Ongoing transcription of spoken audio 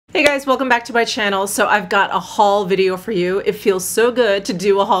Hey guys, welcome back to my channel. So I've got a haul video for you. It feels so good to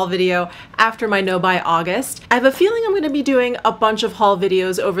do a haul video after my no buy August. I have a feeling I'm going to be doing a bunch of haul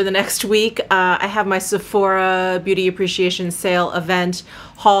videos over the next week. I have my Sephora Beauty Appreciation Sale event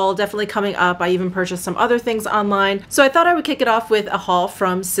haul definitely coming up. I even purchased some other things online. So I thought I would kick it off with a haul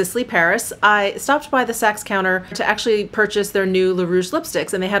from SISLEY Paris. I stopped by the Saks counter to actually purchase their new Le Rouge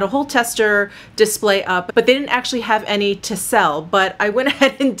lipsticks, and they had a whole tester display up, but they didn't actually have any to sell. But I went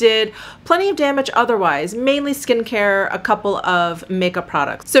ahead and did plenty of damage otherwise, mainly skincare, a couple of makeup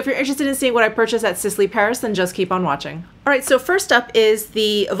products. So if you're interested in seeing what I purchased at SISLEY Paris, then just keep on watching. Alright, so first up is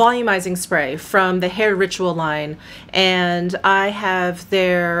the volumizing spray from the Hair Ritual line, and I have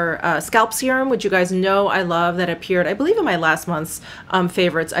their scalp serum, which you guys know I love, that appeared I believe in my last month's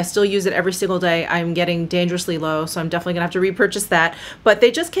favorites. I still use it every single day. I'm getting dangerously low, so I'm definitely gonna have to repurchase that, but they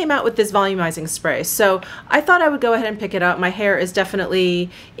just came out with this volumizing spray, so I thought I would go ahead and pick it up. My hair is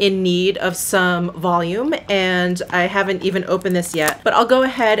definitely in need of some volume, and I haven't even opened this yet, but I'll go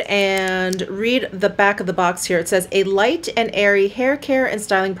ahead and read the back of the box here. It says, a light and airy hair care and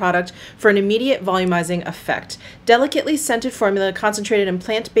styling product for an immediate volumizing effect. Delicately scented formula concentrated in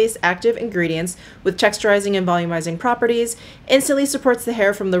plant-based active ingredients with texturizing and volumizing properties, instantly supports the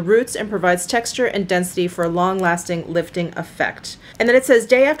hair from the roots and provides texture and density for a long-lasting lifting effect. And then it says,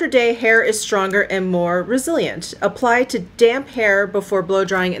 day after day, hair is stronger and more resilient. Apply to damp hair before blow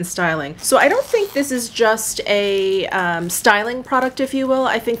drying and styling. So I don't think this is just a styling product, if you will.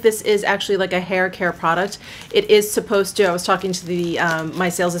 I think this is actually like a hair care product. It is supposed to, I was talking to the my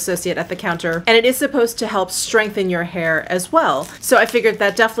sales associate at the counter, and it is supposed to help strengthen your hair as well. So I figured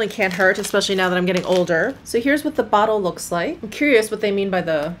that definitely can't hurt, especially now that I'm getting older. So here's what the bottle looks like. I'm curious what they mean by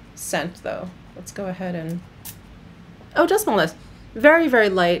the scent though. Let's go ahead and, oh, it does smell nice. Very, very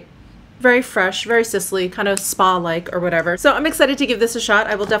light. Very fresh, very SISLEY, kind of spa-like or whatever. So I'm excited to give this a shot.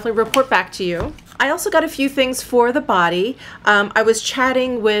 I will definitely report back to you. I also got a few things for the body. I was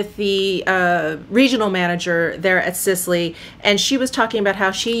chatting with the regional manager there at SISLEY, and she was talking about how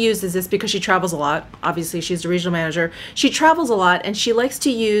she uses this because she travels a lot. Obviously, she's the regional manager. She travels a lot, and she likes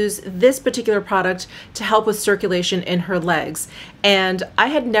to use this particular product to help with circulation in her legs. And I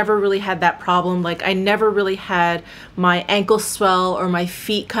had never really had that problem. Like, I never really had my ankles swell or my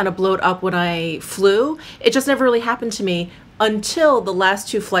feet kind of bloat up when I flew. It just never really happened to me until the last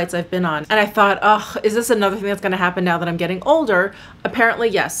 2 flights I've been on. And I thought, oh, is this another thing that's gonna happen now that I'm getting older? Apparently,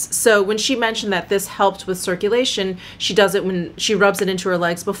 yes. So when she mentioned that this helped with circulation, she does it when she rubs it into her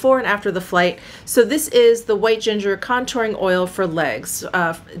legs before and after the flight. So this is the white ginger contouring oil for legs.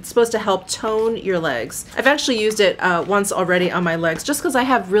 It's supposed to help tone your legs. I've actually used it once already on my legs, just because I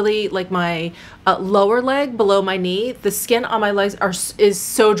have really, like, my lower leg below my knee, the skin on my legs is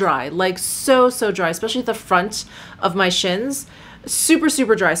so dry, like so dry, especially the front of my shins.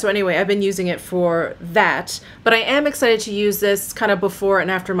 Super dry. So anyway, I've been using it for that, but I am excited to use this kind of before and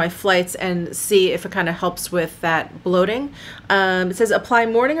after my flights and see if it kind of helps with that bloating. It says apply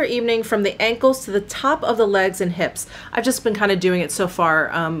morning or evening from the ankles to the top of the legs and hips. I've just been kind of doing it so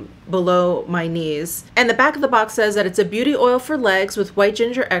far below my knees. And the back of the box says that it's a beauty oil for legs with white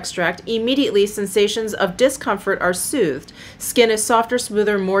ginger extract. Immediately, sensations of discomfort are soothed. Skin is softer,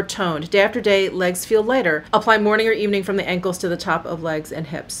 smoother, more toned. Day after day, legs feel lighter. Apply morning or evening from the ankles to the top of legs and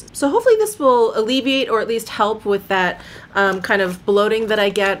hips. So hopefully this will alleviate or at least help with that kind of bloating that I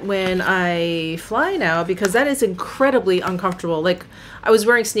get when I fly now, because that is incredibly uncomfortable. Like, I was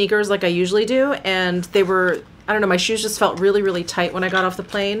wearing sneakers like I usually do, and they were, I don't know, my shoes just felt really tight when I got off the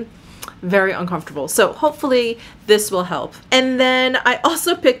plane. Very uncomfortable. So hopefully this will help. And then I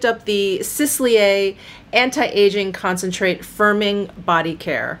also picked up the SISLEY Anti-Aging Concentrate Firming Body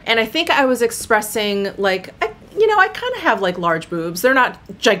Care. And I think I was expressing, like, you know, I kind of have like large boobs. They're not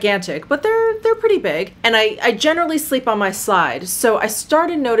gigantic, but they're pretty big. And I generally sleep on my side. So I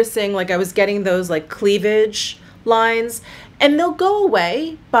started noticing, like, I was getting those like cleavage lines, and they'll go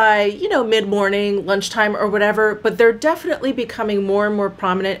away by, you know, mid-morning, lunchtime or whatever, but they're definitely becoming more and more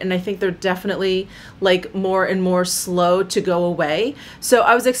prominent, and I think they're definitely like more and more slow to go away. So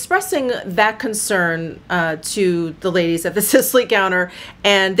I was expressing that concern to the ladies at the SISLEY counter,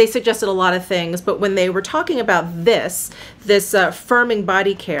 and they suggested a lot of things, but when they were talking about this firming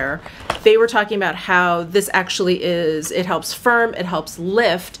body care, they were talking about how this actually is, it helps firm, it helps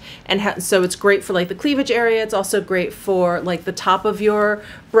lift, and so it's great for like the cleavage area. It's also great for like the top of your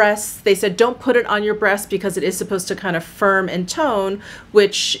breasts. They said don't put it on your breast because it is supposed to kind of firm and tone,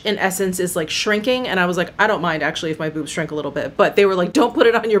 which in essence is like shrinking. And I was like, I don't mind actually if my boobs shrink a little bit, but they were like, don't put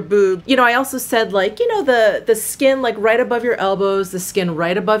it on your boob. You know, I also said, like, you know, the skin like right above your elbows, the skin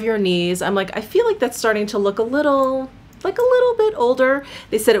right above your knees. I'm like, I feel like that's starting to look a little like a little bit older.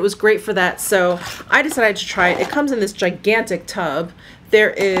 They said it was great for that, so I decided to try it. It comes in this gigantic tub.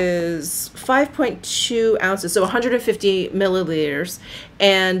 There is 5.2 ounces, so 150 milliliters,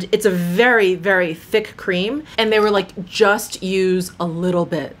 and it's a very, very thick cream, and they were like, just use a little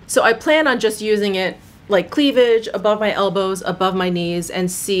bit. So I plan on just using it like cleavage, above my elbows, above my knees,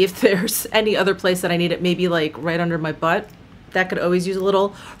 and see if there's any other place that I need it, maybe like right under my butt. That could always use a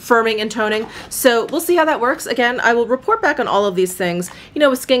little firming and toning. So we'll see how that works. Again, I will report back on all of these things. You know,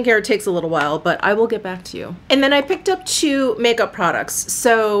 with skincare, it takes a little while, but I will get back to you. And then I picked up 2 makeup products.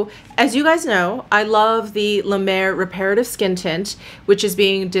 So as you guys know, I love the La Mer Reparative Skin Tint, which is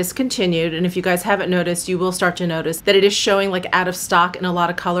being discontinued. And if you guys haven't noticed, you will start to notice that it is showing like out of stock in a lot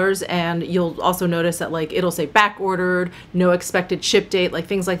of colors. And you'll also notice that like it'll say back ordered, no expected ship date, like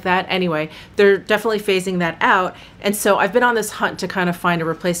things like that. Anyway, they're definitely phasing that out. And so I've been on this hunt to kind of find a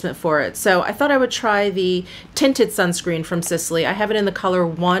replacement for it. So I thought I would try the tinted sunscreen from Sisley. I have it in the color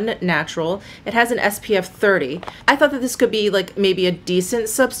 1 Natural. It has an SPF 30. I thought that this could be like maybe a decent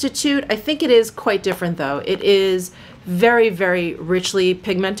substitute. I think it is quite different though. It is very, very richly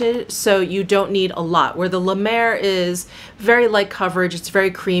pigmented, so you don't need a lot. Where the La Mer is very light coverage, it's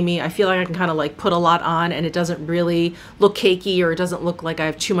very creamy. I feel like I can kind of like put a lot on and it doesn't really look cakey, or it doesn't look like I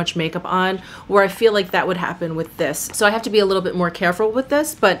have too much makeup on, where I feel like that would happen with this. So I have to be a little bit more careful with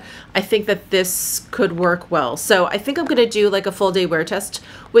this, but I think that this could work well. So I think I'm gonna do like a full day wear test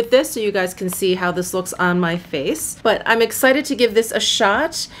with this so you guys can see how this looks on my face. But I'm excited to give this a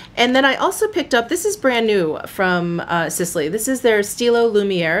shot. And then I also picked up, this is brand new from Sisley. This is their Stilo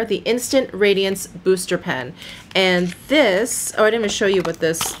Lumiere, the Instant Radiance Booster Pen. And this, oh, I didn't even show you what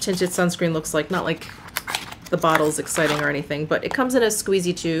this tinted sunscreen looks like. Not like the bottle's exciting or anything, but it comes in a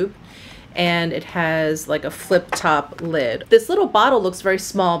squeezy tube and it has like a flip top lid. This little bottle looks very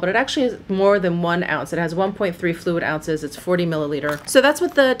small, but it actually is more than 1 ounce. It has 1.3 fluid ounces. It's 40 milliliter. So that's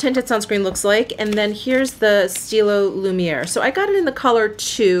what the tinted sunscreen looks like. And then here's the Stilo Lumiere. So I got it in the color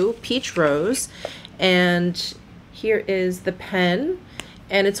 2, Peach Rose. And here is the pen.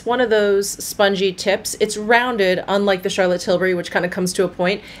 And it's one of those spongy tips. It's rounded, unlike the Charlotte Tilbury, which kind of comes to a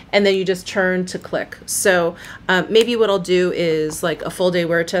point, and then you just turn to click. So maybe what I'll do is like a full day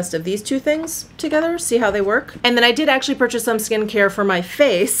wear test of these 2 things together, see how they work. And then I did actually purchase some skincare for my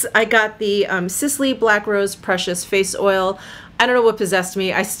face. I got the Sisley Black Rose Precious Face Oil. I don't know what possessed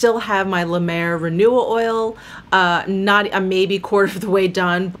me. I still have my La Mer Renewal Oil, not a maybe quarter of the way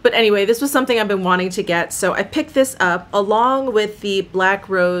done. But anyway, this was something I've been wanting to get, so I picked this up along with the Black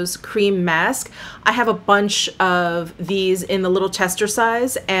Rose Cream Mask. I have a bunch of these in the little tester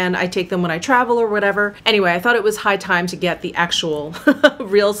size, and I take them when I travel or whatever. Anyway, I thought it was high time to get the actual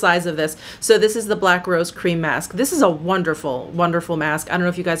real size of this. So this is the Black Rose Cream Mask. This is a wonderful, wonderful mask. I don't know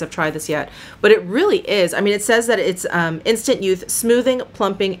if you guys have tried this yet, but it really is. I mean, it says that it's instant youth smoothing,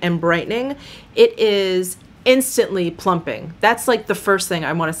 plumping, and brightening. It is instantly plumping. That's like the first thing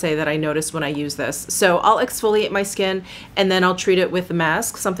I want to say that I noticed when I use this. So I'll exfoliate my skin and then I'll treat it with the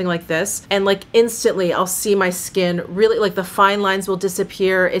mask, something like this. And like instantly I'll see my skin really, like the fine lines will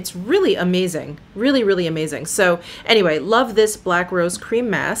disappear. It's really amazing. Really, really amazing. So anyway, love this Black Rose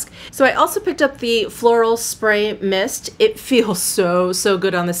Cream Mask. So I also picked up the Floral Spray Mist. It feels so, so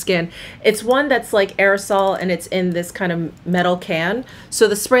good on the skin. It's one that's like aerosol and it's in this kind of metal can. So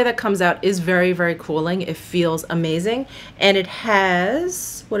the spray that comes out is very, very cooling. It feels amazing, and it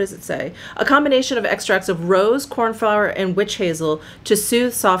has, what does it say? A combination of extracts of rose, cornflower, and witch hazel to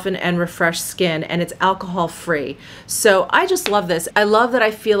soothe, soften, and refresh skin, and it's alcohol free. So I just love this. I love that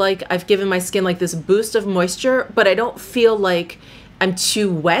I feel like I've given my skin like this boost of moisture, but I don't feel like I'm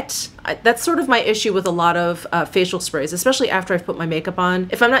too wet. That's sort of my issue with a lot of facial sprays, especially after I've put my makeup on.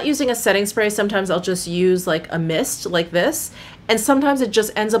 If I'm not using a setting spray, sometimes I'll just use like a mist like this, and sometimes it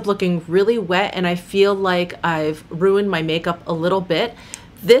just ends up looking really wet and I feel like I've ruined my makeup a little bit.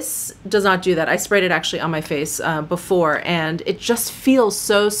 This does not do that. I sprayed it actually on my face before, and it just feels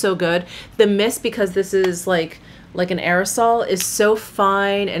so, so good. The mist, because this is like an aerosol, is so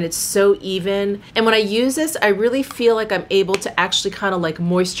fine and it's so even. And when I use this, I really feel like I'm able to actually kind of like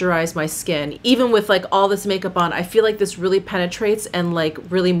moisturize my skin. Even with like all this makeup on, I feel like this really penetrates and like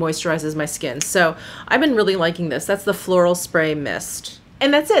really moisturizes my skin. So I've been really liking this. That's the Floral Spray Mist.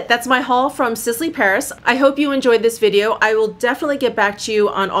 And that's it. That's my haul from Sisley Paris. I hope you enjoyed this video. I will definitely get back to you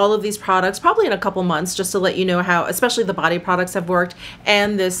on all of these products, probably in a couple months, just to let you know how, especially the body products have worked,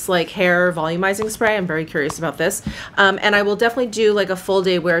 and this like hair volumizing spray. I'm very curious about this. And I will definitely do like a full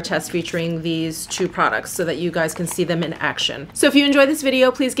day wear test featuring these 2 products so that you guys can see them in action. So if you enjoyed this video,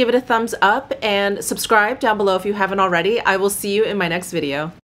 please give it a thumbs up and subscribe down below if you haven't already. I will see you in my next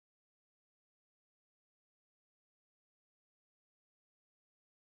video.